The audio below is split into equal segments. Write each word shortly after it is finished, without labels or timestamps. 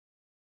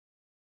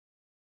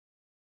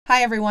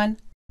Hi everyone,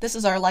 this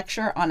is our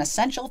lecture on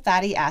essential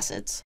fatty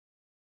acids.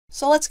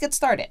 So let's get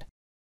started.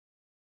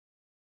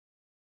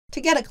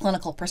 To get a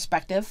clinical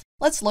perspective,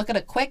 let's look at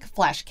a quick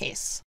flash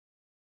case.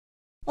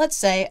 Let's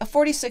say a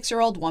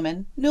 46-year-old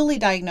woman, newly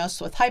diagnosed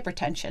with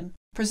hypertension,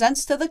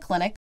 presents to the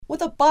clinic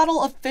with a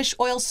bottle of fish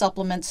oil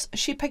supplements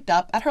she picked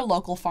up at her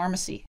local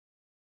pharmacy.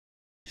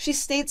 She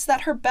states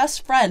that her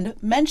best friend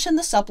mentioned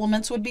the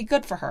supplements would be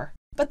good for her,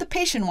 but the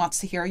patient wants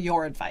to hear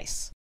your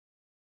advice.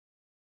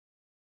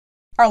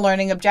 Our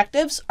learning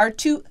objectives are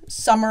to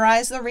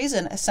summarize the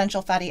reason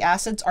essential fatty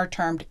acids are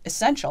termed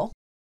essential,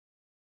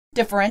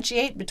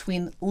 differentiate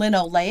between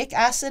linoleic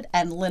acid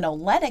and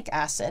linolenic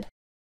acid,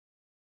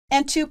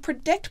 and to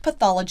predict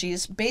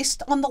pathologies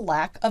based on the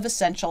lack of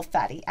essential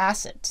fatty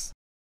acids.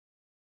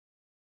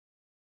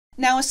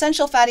 Now,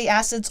 essential fatty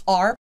acids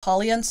are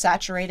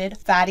polyunsaturated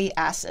fatty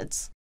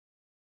acids,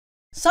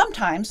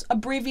 sometimes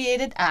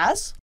abbreviated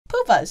as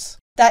PUFAs,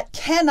 that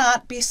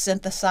cannot be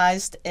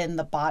synthesized in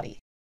the body.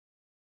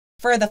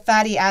 For the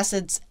fatty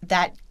acids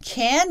that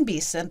can be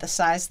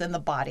synthesized in the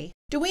body,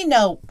 do we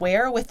know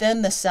where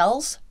within the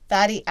cells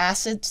fatty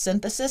acid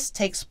synthesis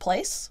takes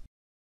place?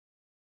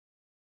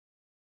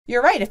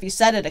 You're right if you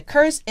said it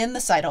occurs in the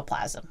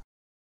cytoplasm.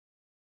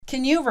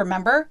 Can you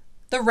remember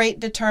the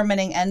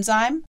rate-determining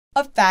enzyme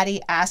of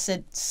fatty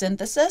acid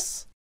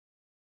synthesis?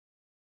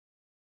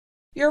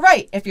 You're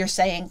right if you're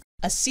saying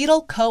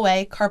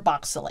acetyl-CoA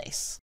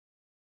carboxylase.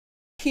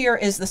 Here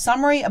is the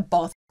summary of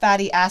both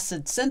fatty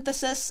acid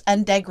synthesis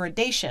and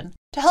degradation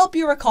to help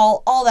you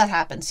recall all that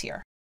happens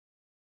here.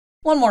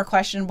 One more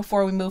question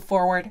before we move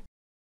forward.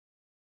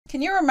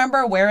 Can you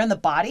remember where in the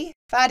body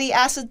fatty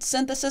acid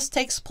synthesis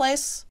takes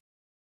place?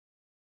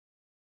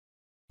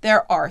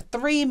 There are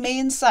 3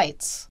 main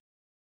sites.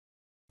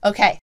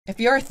 Okay, if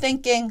you're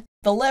thinking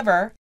the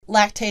liver,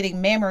 lactating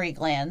mammary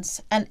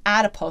glands, and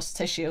adipose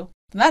tissue,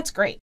 then that's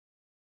great.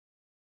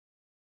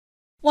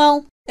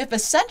 Well, if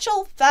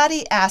essential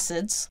fatty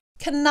acids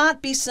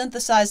cannot be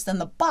synthesized in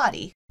the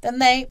body, then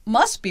they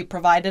must be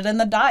provided in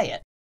the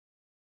diet.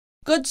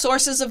 Good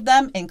sources of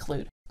them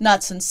include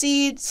nuts and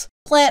seeds,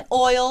 plant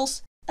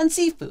oils, and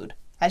seafood,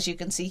 as you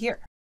can see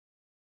here.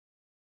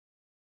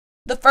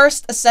 The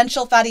first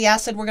essential fatty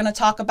acid we're going to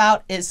talk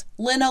about is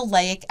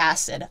linoleic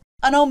acid,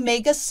 an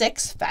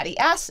omega-6 fatty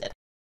acid.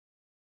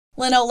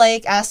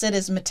 Linoleic acid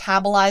is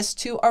metabolized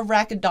to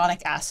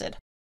arachidonic acid,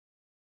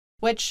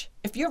 which,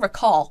 if you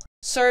recall,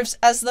 serves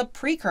as the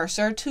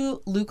precursor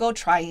to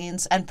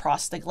leukotrienes and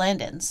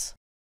prostaglandins.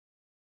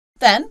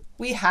 Then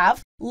we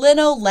have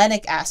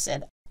linolenic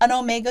acid, an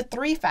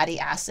omega-3 fatty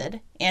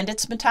acid, and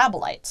its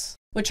metabolites,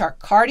 which are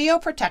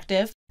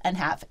cardioprotective and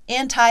have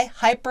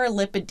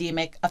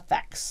anti-hyperlipidemic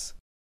effects.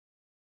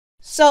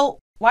 So,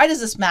 why does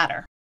this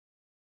matter?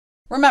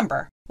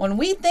 Remember, when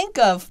we think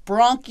of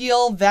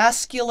bronchial,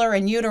 vascular,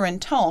 and uterine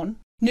tone,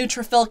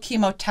 neutrophil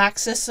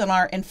chemotaxis in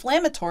our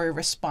inflammatory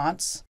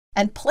response,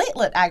 and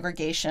platelet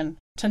aggregation,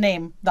 to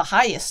name the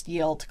highest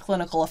yield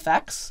clinical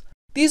effects,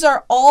 these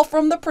are all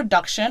from the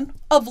production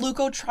of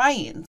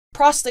leukotrienes,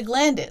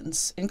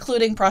 prostaglandins,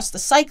 including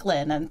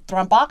prostacyclin and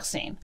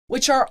thromboxane,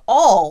 which are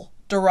all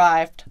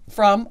derived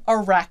from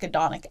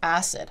arachidonic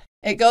acid.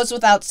 It goes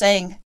without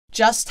saying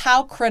just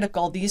how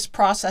critical these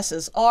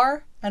processes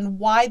are and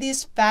why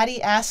these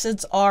fatty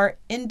acids are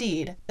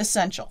indeed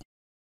essential.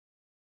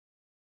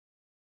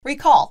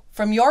 Recall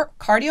from your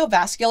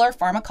cardiovascular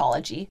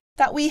pharmacology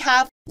that we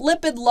have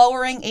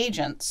lipid-lowering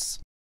agents,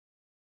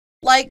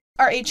 like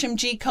our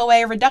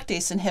HMG-CoA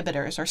reductase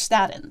inhibitors or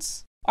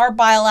statins, our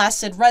bile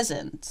acid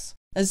resins,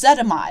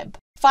 ezetimibe,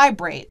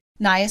 fibrate,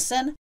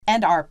 niacin,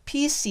 and our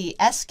PCSK9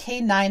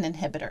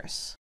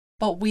 inhibitors.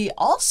 But we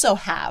also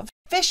have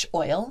fish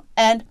oil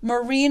and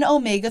marine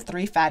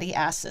omega-3 fatty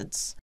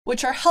acids,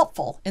 which are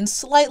helpful in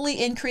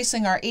slightly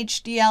increasing our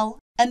HDL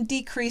and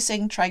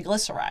decreasing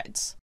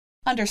triglycerides.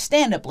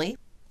 Understandably,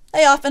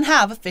 they often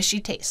have a fishy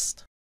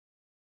taste.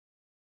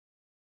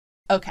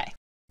 Okay,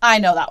 I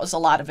know that was a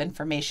lot of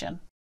information.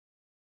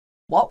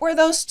 What were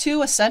those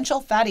 2 essential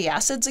fatty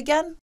acids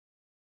again?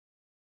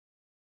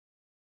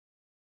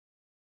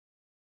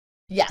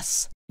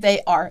 Yes,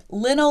 they are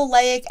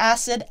linoleic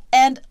acid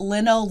and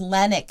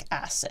linolenic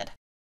acid.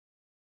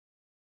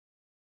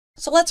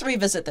 So let's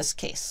revisit this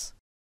case.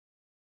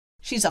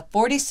 She's a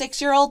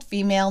 46-year-old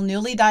female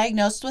newly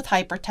diagnosed with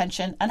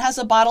hypertension and has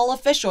a bottle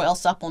of fish oil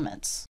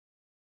supplements.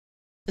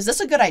 Is this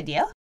a good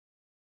idea?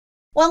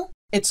 Well,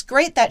 it's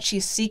great that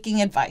she's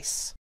seeking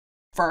advice.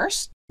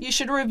 First, you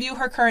should review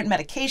her current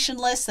medication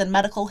list and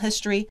medical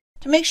history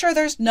to make sure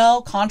there's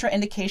no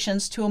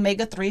contraindications to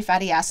omega-3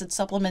 fatty acid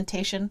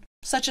supplementation,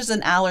 such as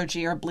an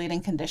allergy or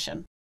bleeding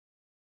condition.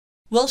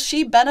 Will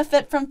she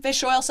benefit from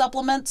fish oil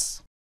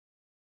supplements?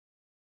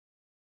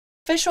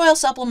 Fish oil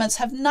supplements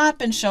have not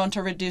been shown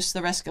to reduce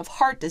the risk of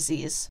heart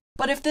disease,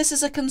 but if this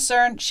is a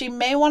concern, she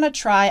may want to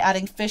try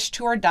adding fish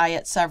to her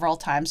diet several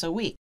times a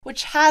week,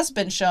 which has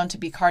been shown to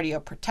be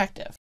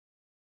cardioprotective.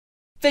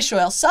 Fish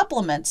oil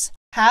supplements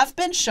have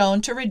been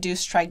shown to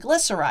reduce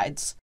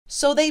triglycerides,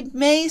 so they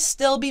may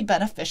still be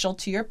beneficial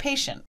to your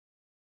patient.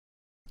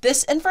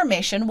 This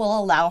information will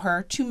allow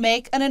her to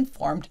make an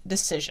informed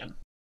decision.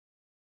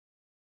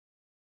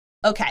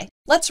 Okay,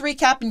 let's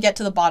recap and get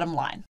to the bottom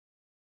line.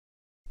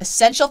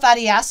 Essential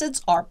fatty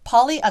acids are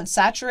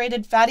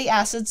polyunsaturated fatty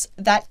acids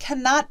that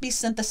cannot be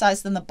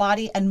synthesized in the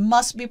body and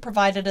must be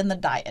provided in the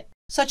diet,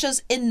 such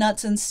as in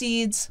nuts and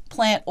seeds,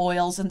 plant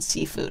oils, and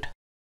seafood.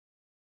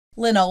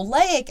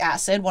 Linoleic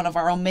acid, one of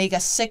our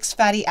omega-6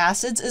 fatty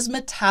acids, is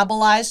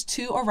metabolized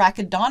to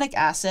arachidonic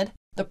acid,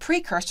 the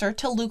precursor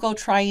to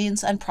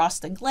leukotrienes and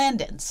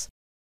prostaglandins.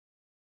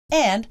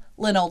 And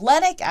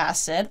linolenic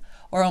acid,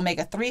 or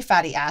omega-3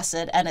 fatty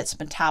acid, and its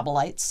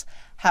metabolites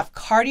have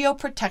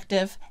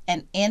cardioprotective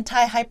and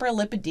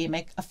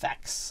anti-hyperlipidemic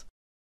effects.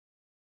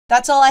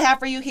 That's all I have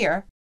for you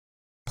here.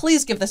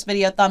 Please give this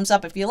video a thumbs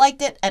up if you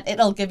liked it, and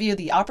it'll give you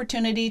the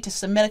opportunity to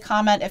submit a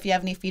comment if you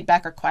have any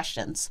feedback or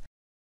questions.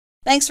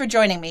 Thanks for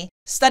joining me.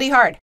 Study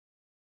hard.